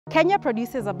Kenya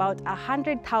produces about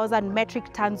 100,000 metric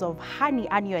tons of honey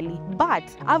annually, but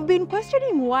I've been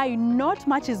questioning why not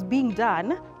much is being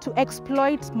done to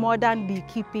exploit modern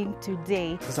beekeeping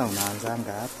today. Sasa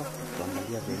unaanzanga hapa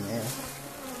kuangalia venyewe.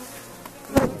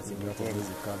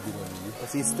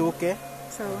 Usistuke.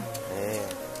 So,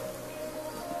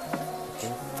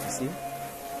 Okay. See?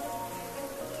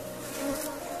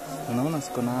 Unaona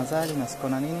siko na azali na siko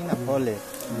na nini na pole.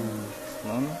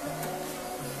 Unaona?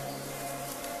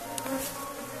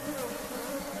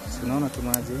 Unaona tu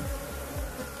maji.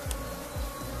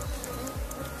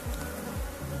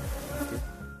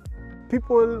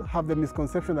 People have the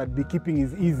misconception that beekeeping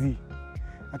is easy.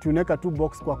 That you unaweka two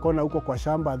box kwa kona huko kwa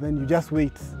shamba, then you just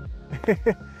wait.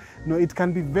 No, it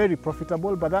can be very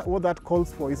profitable, but what that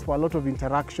calls for is for a lot of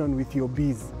interaction with your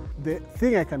bees. The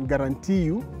thing I can guarantee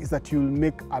you is that you'll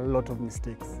make a lot of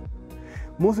mistakes.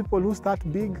 Most people who start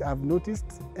big, I've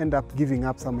noticed, end up giving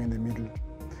up somewhere in the middle.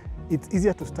 It's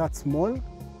easier to start small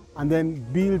and then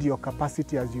build your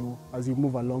capacity as you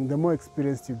move along, the more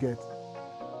experienced you get.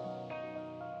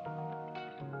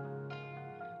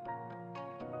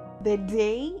 the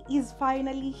day is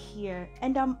finally here,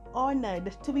 and I'm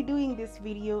honored to be doing this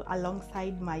video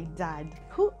alongside my dad,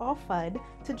 who offered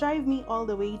to drive me all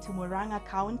the way to Murang'a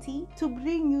County to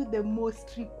bring you the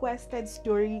most requested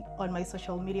story on my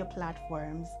social media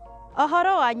platforms.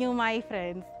 Ohoro anyu, my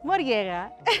friends.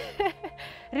 Murang'a.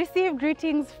 Receive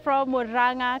greetings from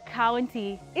Murang'a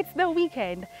County. It's the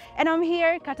weekend, and I'm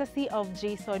here courtesy of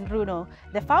Jason Runo,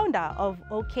 the founder of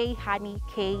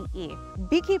OkHoneyKe.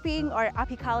 Beekeeping or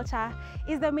apiculture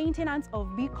is the maintenance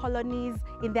of bee colonies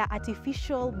in their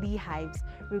artificial beehives.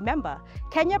 Remember,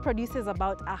 Kenya produces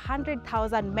about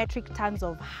 100,000 metric tons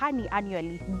of honey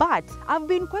annually, but I've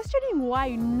been questioning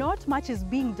why not much is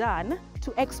being done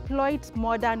to exploit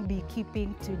modern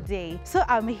beekeeping today. So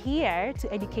I'm here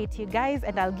to educate you guys,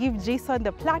 and I'll give Jason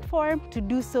the platform to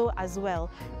do so as well.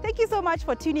 Thank you so much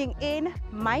for tuning in.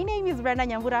 My name is Brenda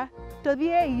Nyambura.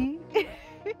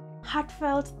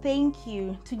 Heartfelt thank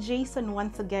you to Jason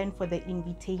once again for the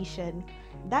invitation.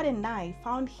 Dad and I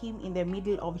found him in the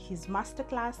middle of his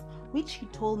masterclass, which he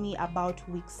told me about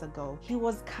weeks ago. He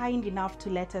was kind enough to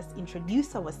let us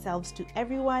introduce ourselves to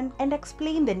everyone and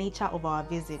explain the nature of our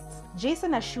visits.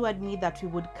 Jason assured me that we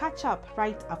would catch up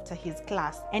right after his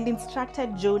class and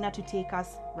instructed Jonah to take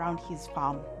us around his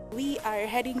farm. We are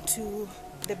heading to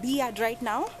the bee yard right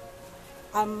now.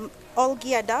 I'm all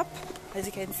geared up, as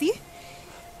you can see.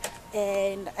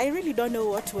 And I really don't know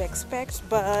what to expect,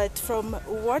 but from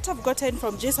what I've gotten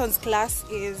from Jason's class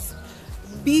is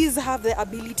bees have the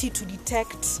ability to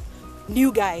detect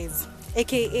new guys,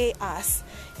 aka us,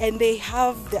 and they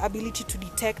have the ability to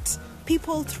detect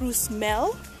people through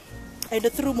smell and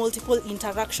through multiple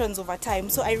interactions over time.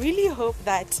 So I really hope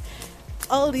that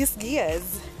all these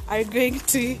gears are going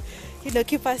to,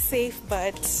 keep us safe,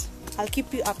 but I'll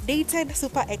keep you updated.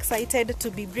 Super excited to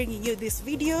be bringing you this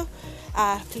video.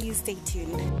 Please stay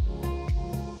tuned.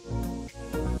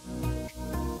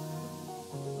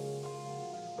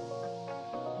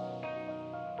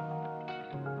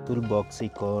 Toolbox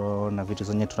iko na vitu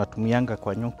zenye tunatumianga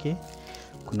kwa nyuki.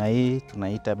 Kuna hii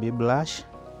tunaita bee brush.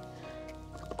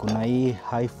 Kuna hii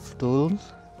hive tool.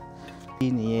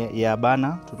 Hii ni ya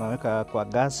bana, tunaweka kwa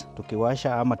gas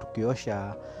tukiwasha ama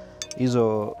tukiosha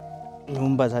hizo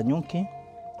nyumba za nyuki.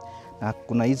 Na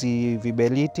kuna hizi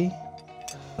vibeliti.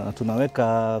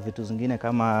 Tunaweka vitu zingine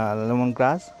kama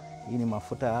lemongrass. Hii ni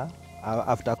mafuta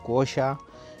after kuosha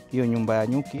hiyo nyumba ya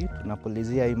nyuki,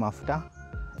 tunapulizia hii mafuta,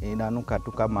 inanuka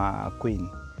tu kama queen.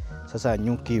 Sasa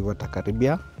nyuki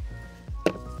watakaribia.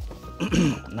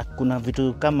 Na kuna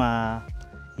vitu kama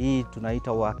hii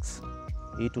tunaita wax.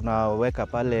 Hii tunaweka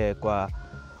pale kwa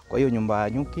hiyo nyumba ya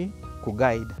nyuki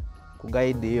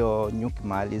kuguide hiyo nyuki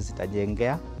mahali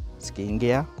zitajengea.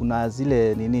 Sikiingia kuna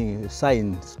zile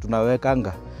signs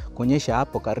tunawekanga kuonyesha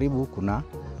hapo karibu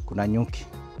kuna nyuki.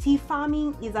 Tea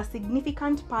farming is a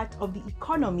significant part of the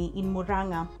economy in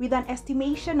Murang'a, with an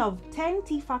estimation of 10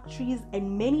 tea factories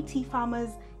and many tea farmers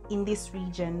in this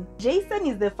region. Jason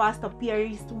is the first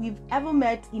apiarist we've ever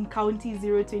met in County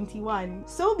 021.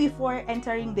 So before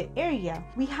entering the area,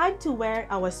 we had to wear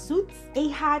our suits, a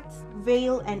hat,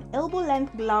 veil, and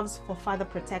elbow-length gloves for further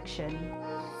protection.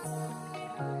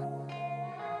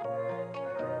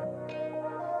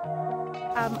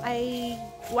 I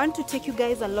want to take you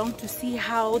guys along to see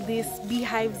how these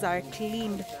beehives are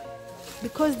cleaned,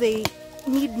 because they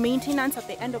need maintenance at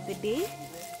the end of the day,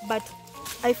 but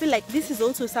I feel like this is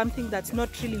also something that's not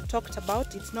really talked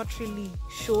about, it's not really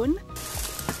shown.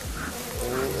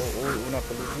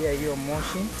 Unapulizia hiyo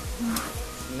moshi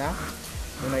na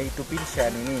unaitupisha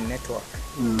network.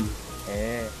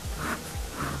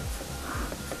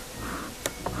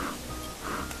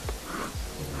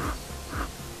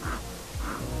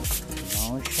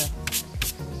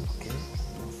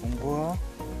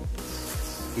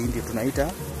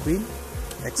 tunaita queen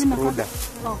excluder.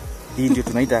 Oh. Hii ndio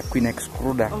tunaita queen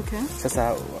excluder. Okay.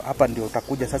 Sasa hapa ndio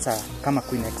utakuja sasa kama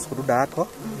queen excluder yako,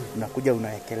 unakuja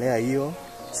unaekelea hiyo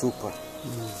super.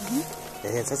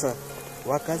 Sasa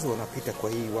wakazi wanapita kwa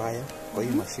hii waya, kwa hii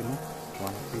mashimo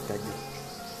wanapita juu.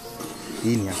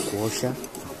 Hii ni ya kuosha.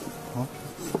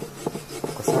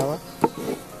 Kwa sawa?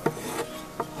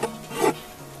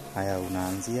 Haya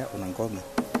unaanzia unangoga.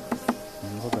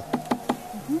 Unangoga.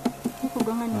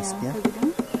 Kugonga ni ya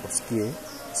usikie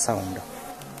sound.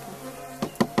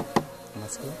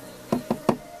 Unasikia?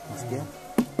 Unasikia?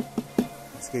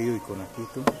 Unasikia hiyo iko na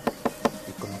kitu.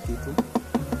 Iko na kitu.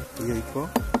 Hiyo iko.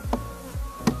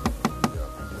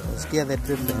 Unasikia the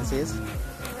differences?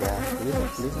 Yeah,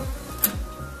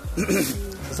 listen.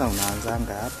 Sasa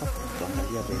unaanzanga hapa,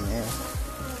 tuangalia wenyewe.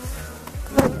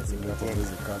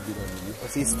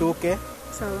 Usistuke.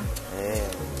 Sawa.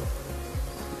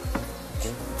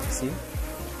 Okay. See?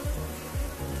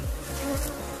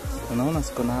 Unaona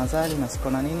siko na asali na siko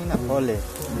na nini na pole.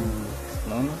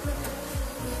 Unaona?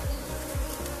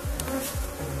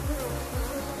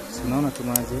 Unaona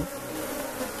tumaje?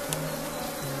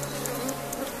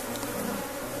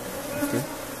 Okay.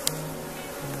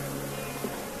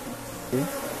 Okay.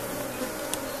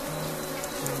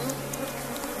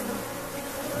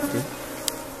 Okay.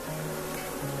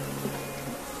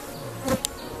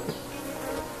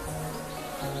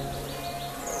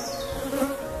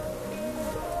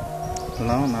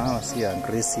 Unaona hawa si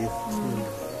aggressive.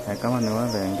 Na kama ni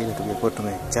wale wengine tungekuwa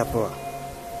tumechapwa.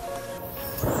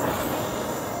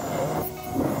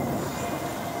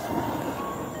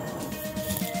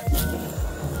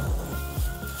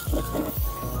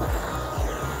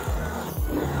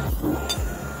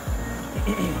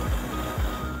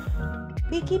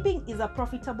 Beekeeping is a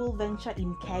profitable venture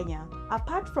in Kenya.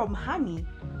 Apart from honey,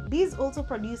 bees also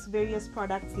produce various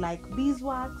products like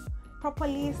beeswax,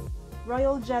 propolis,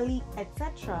 royal jelly,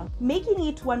 etc., making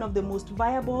it one of the most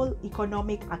viable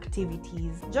economic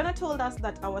activities. Jonah told us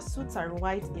that our suits are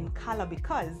white in color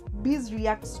because bees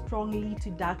react strongly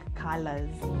to dark colors.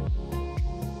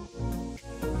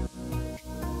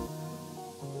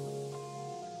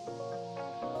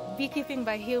 Beekeeping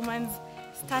by humans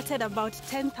started about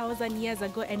 10,000 years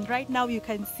ago, and right now you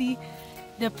can see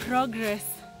the progress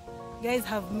guys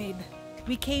have made.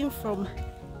 We came from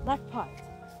that part,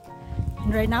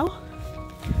 and right now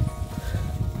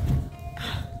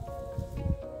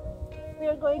we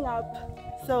are going up,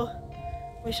 so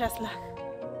wish us luck.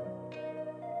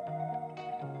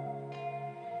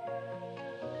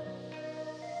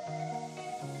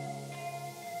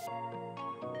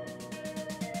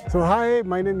 So hi,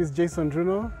 my name is Jason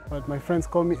Runo, but my friends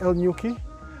call me El Nyuki.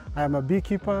 I am a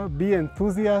beekeeper, bee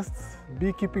enthusiast,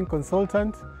 beekeeping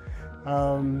consultant.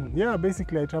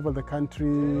 Basically I travel the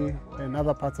country and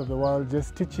other parts of the world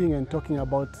just teaching and talking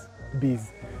about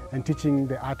bees and teaching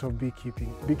the art of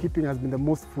beekeeping. Beekeeping has been the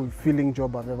most fulfilling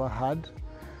job I've ever had.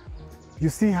 You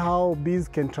see how bees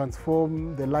can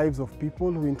transform the lives of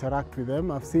people who interact with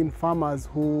them. I've seen farmers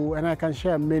who, and I can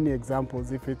share many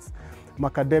examples, if it's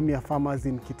macadamia farmers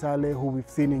in Kitale who we've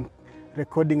seen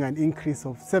recording an increase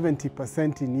of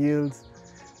 70% in yields.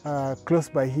 Close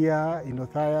by here in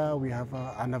Ohkay, we have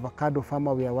an avocado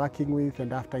farmer we are working with,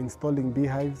 and after installing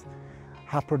beehives,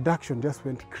 her production just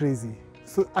went crazy.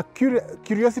 So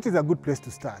curiosity is a good place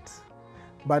to start.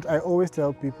 But I always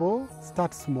tell people,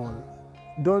 start small.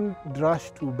 Don't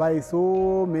rush to buy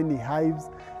so many hives.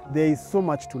 There is so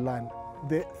much to learn.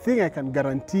 The thing I can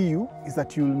guarantee you is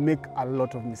that you'll make a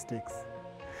lot of mistakes.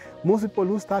 Most people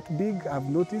who start big, I've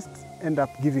noticed, end up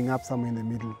giving up somewhere in the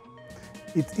middle.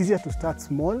 It's easier to start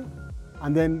small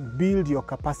and then build your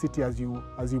capacity as you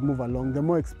move along. The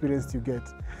more experience you get.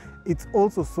 It's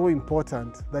also so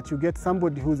important that you get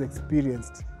somebody who's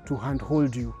experienced to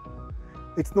handhold you.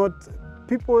 It's not,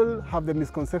 people have the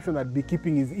misconception that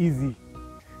beekeeping is easy.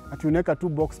 That you unaweka two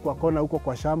box kwa kona huko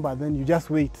kwa shamba, then you just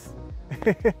wait.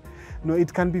 No,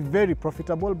 it can be very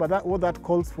profitable, but what that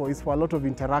calls for is for a lot of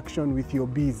interaction with your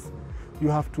bees. You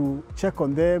have to check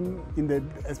on them,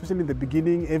 especially in the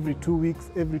beginning, every 2 weeks,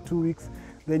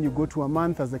 then you go to a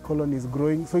month as the colony is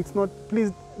growing. So it's not,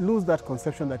 please lose that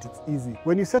conception that it's easy.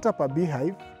 When you set up a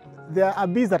beehive, there are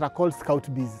bees that are called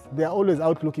scout bees. They are always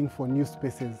out looking for new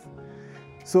spaces.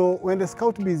 So when the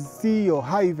scout bees see your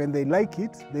hive and they like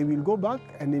it, they will go back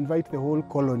and invite the whole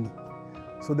colony.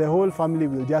 So the whole family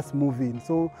will just move in.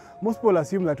 So most people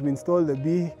assume that we install the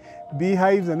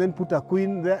beehives and then put a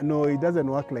queen there. No, it doesn't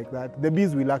work like that. The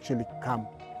bees will actually come.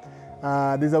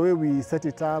 There's a way we set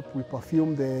it up. We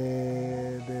perfume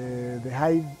the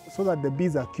hive so that the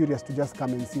bees are curious to just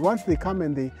come and see. Once they come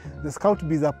and the scout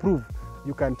bees approve,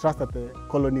 you can trust that the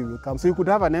colony will come. So you could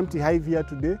have an empty hive here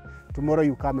today, tomorrow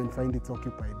you come and find it's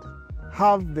occupied.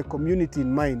 Have the community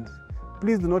in mind.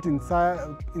 Please do not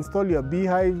install your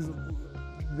beehives.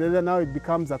 Then now it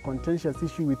becomes a contentious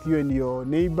issue with you and your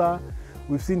neighbor.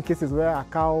 We've seen cases where a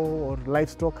cow or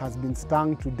livestock has been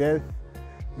stung to death.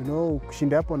 You know,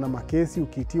 kushinda hapo na makesi,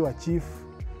 ukiitiwa chief.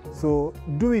 So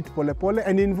do it pole pole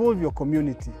and involve your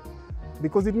community.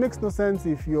 Because it makes no sense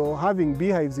if you're having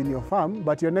beehives in your farm,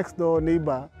 but your next door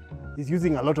neighbor is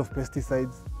using a lot of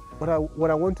pesticides. What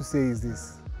I want to say is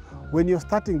this. When you're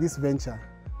starting this venture,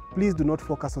 please do not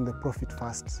focus on the profit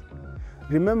first.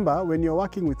 Remember, when you're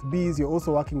working with bees, you're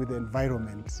also working with the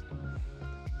environment.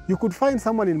 You could find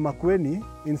someone in Makueni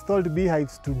installed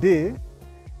beehives today,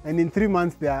 and in 3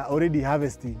 months they are already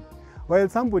harvesting. While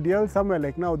somebody else, somewhere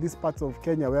like now, these parts of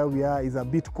Kenya where we are is a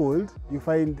bit cold, you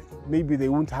find maybe they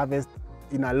won't harvest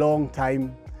in a long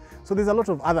time. So there's a lot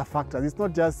of other factors. It's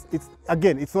not just, it's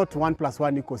not 1 +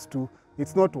 1 = 2.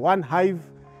 It's not one hive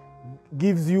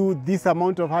gives you this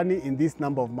amount of honey in this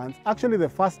number of months. Actually, the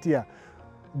first year,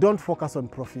 don't focus on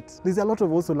profit. There's a lot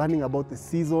of also learning about the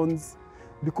seasons,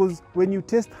 because when you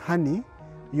taste honey,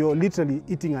 you're literally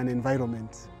eating an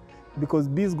environment. Because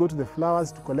bees go to the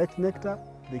flowers to collect nectar,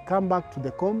 they come back to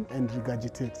the comb and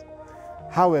regurgitate.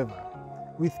 However,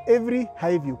 with every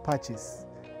hive you purchase,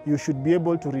 you should be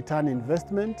able to return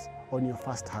investment on your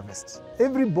first harvest.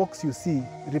 Every box you see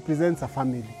represents a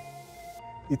family.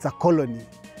 It's a colony,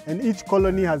 and each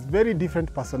colony has very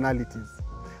different personalities.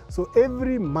 So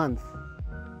every month,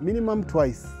 minimum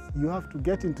twice, you have to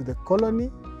get into the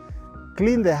colony,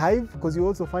 clean the hive, because you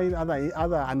also find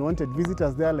other unwanted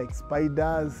visitors there like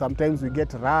spiders. Sometimes we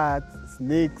get rats,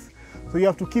 snakes. So you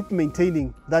have to keep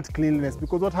maintaining that cleanliness,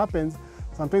 because what happens,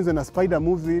 sometimes when a spider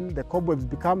moves in, the cobwebs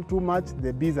become too much,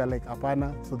 the bees are like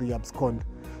apana, so they abscond.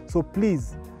 So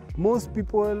please, most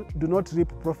people do not reap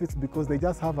profits because they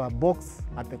just have a box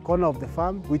at the corner of the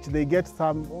farm, which they get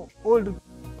some old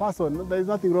person. There is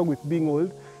nothing wrong with being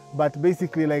old, but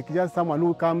basically like just someone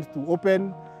who comes to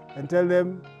open and tell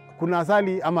them, kuna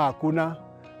asali ama hakuna,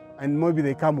 and maybe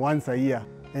they come once a year.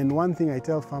 And one thing I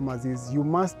tell farmers is you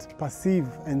must perceive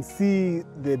and see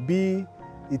the bee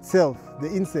itself, the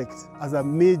insect, as a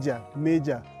major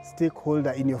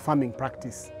stakeholder in your farming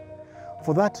practice.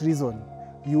 For that reason,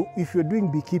 if you're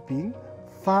doing beekeeping,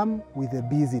 farm with the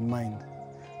bees in mind.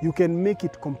 You can make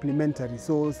it complementary.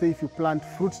 So say if you plant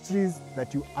fruit trees,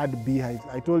 that you add beehives.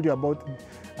 I told you about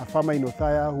a farmer in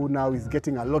Ohkay who now is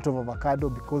getting a lot of avocado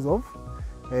because of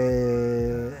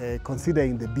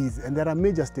considering the bees. And they're a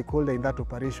major stakeholder in that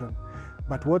operation.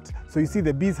 But so you see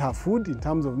the bees have food in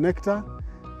terms of nectar,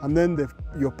 and then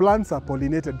your plants are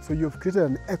pollinated. So you've created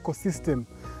an ecosystem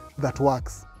that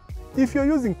works. If you're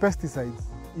using pesticides,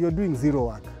 you're doing zero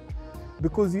work,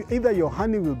 because either your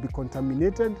honey will be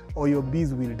contaminated or your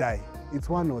bees will die. It's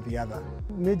one or the other.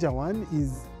 Major one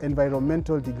is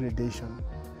environmental degradation.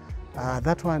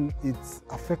 That one, it's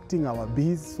affecting our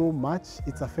bees so much,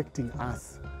 it's affecting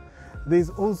us. There's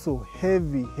also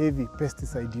heavy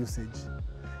pesticide usage.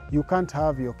 You can't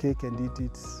have your cake and eat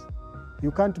it.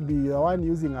 You can't be the one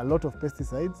using a lot of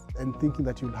pesticides and thinking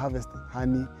that you'll harvest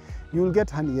honey. You'll get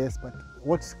honey, yes, but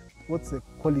what's the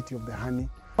quality of the honey?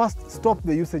 First, stop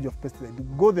the usage of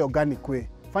pesticides. Go the organic way.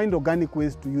 Find organic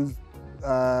ways to use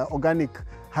organic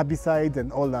herbicides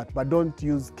and all that, but don't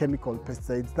use chemical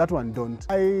pesticides. That one don't.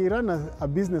 I run a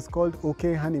business called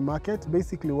OkHoneyKe Honey Market.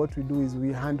 Basically what we do is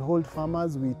we handhold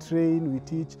farmers, we train, we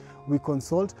teach, we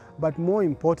consult, but more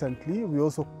importantly, we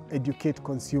also educate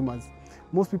consumers.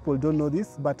 Most people don't know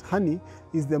this, but honey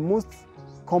is the most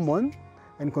common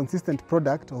and consistent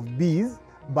product of bees,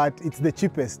 but it's the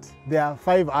cheapest. There are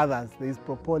 5 others. There's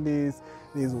propolis,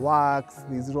 there's wax,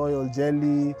 there's royal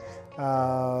jelly,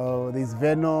 there's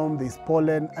venom, there's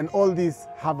pollen, and all these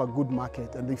have a good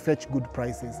market and they fetch good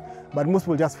prices. But most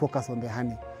will just focus on the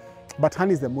honey. But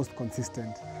honey is the most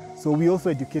consistent. So we also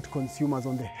educate consumers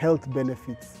on the health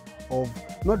benefits of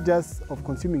not just of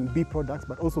consuming bee products,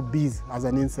 but also bees as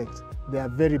an insect. They are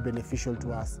very beneficial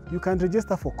to us. You can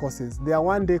register for courses. There are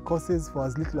one-day courses for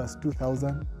as little as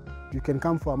 2,000. You can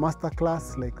come for a master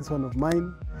class like this one of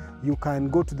mine. You can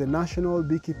go to the National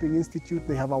Beekeeping Institute.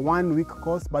 They have a 1-week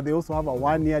course, but they also have a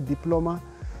 1-year diploma.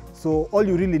 So all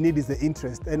you really need is the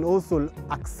interest, and also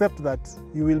accept that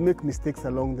you will make mistakes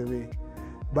along the way.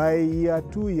 By year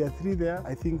 2, year 3 there,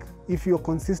 I think if you're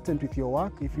consistent with your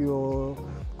work, if you're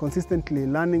consistently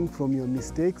learning from your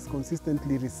mistakes,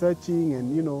 consistently researching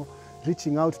and, you know,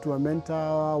 reaching out to a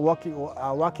mentor,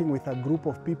 working with a group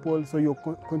of people, so you're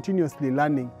continuously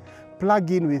learning.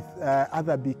 Plug in with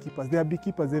other beekeepers. There are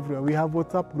beekeepers everywhere. We have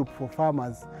WhatsApp group for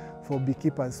farmers, for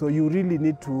beekeepers. So you really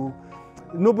need to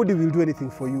nobody will do anything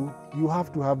for you. You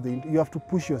have to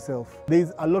push yourself. There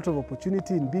is a lot of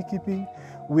opportunity in beekeeping.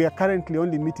 We are currently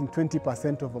only meeting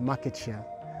 20% of a market share.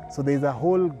 So there is a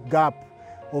whole gap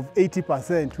of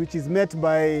 80%, which is met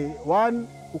by 1,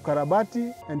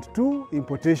 ukarabati, and 2,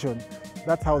 importation.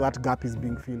 That's how that gap is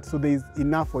being filled. So there is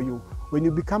enough for you. When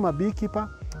you become a beekeeper,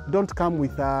 don't come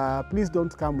with a, please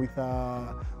don't come with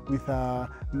a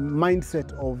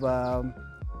mindset of,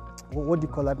 what do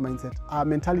you call that mindset? A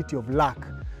mentality of lack.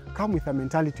 Come with a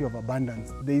mentality of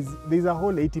abundance. There's a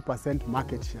whole 80%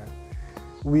 market share.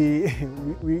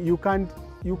 You can't,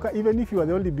 even if you are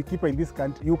the only beekeeper in this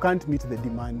country, you can't meet the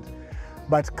demand.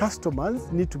 But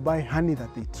customers need to buy honey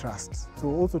that they trust. So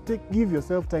also give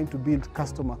yourself time to build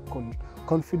customer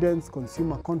confidence,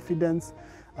 consumer confidence,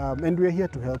 and we're here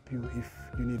to help you if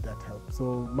you need that help.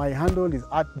 So my handle is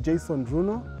 @Jason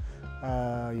Runo.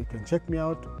 You can check me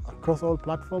out across all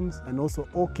platforms, and also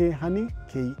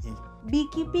OkHoneyKe.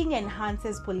 Beekeeping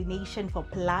enhances pollination for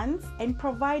plants and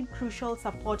provide crucial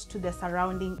support to the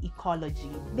surrounding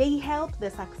ecology. They help the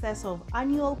success of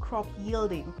annual crop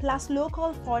yielding, plus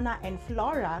local fauna and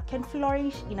flora can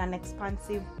flourish in an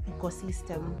expansive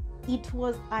ecosystem. It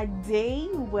was a day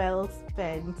well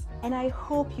spent, and I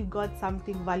hope you got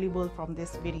something valuable from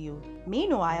this video.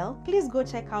 Meanwhile, please go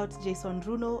check out Jason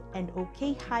Runo and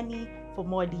OkHoneyKe for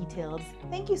more details.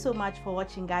 Thank you so much for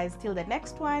watching, guys. Till the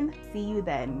next one, see you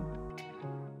then.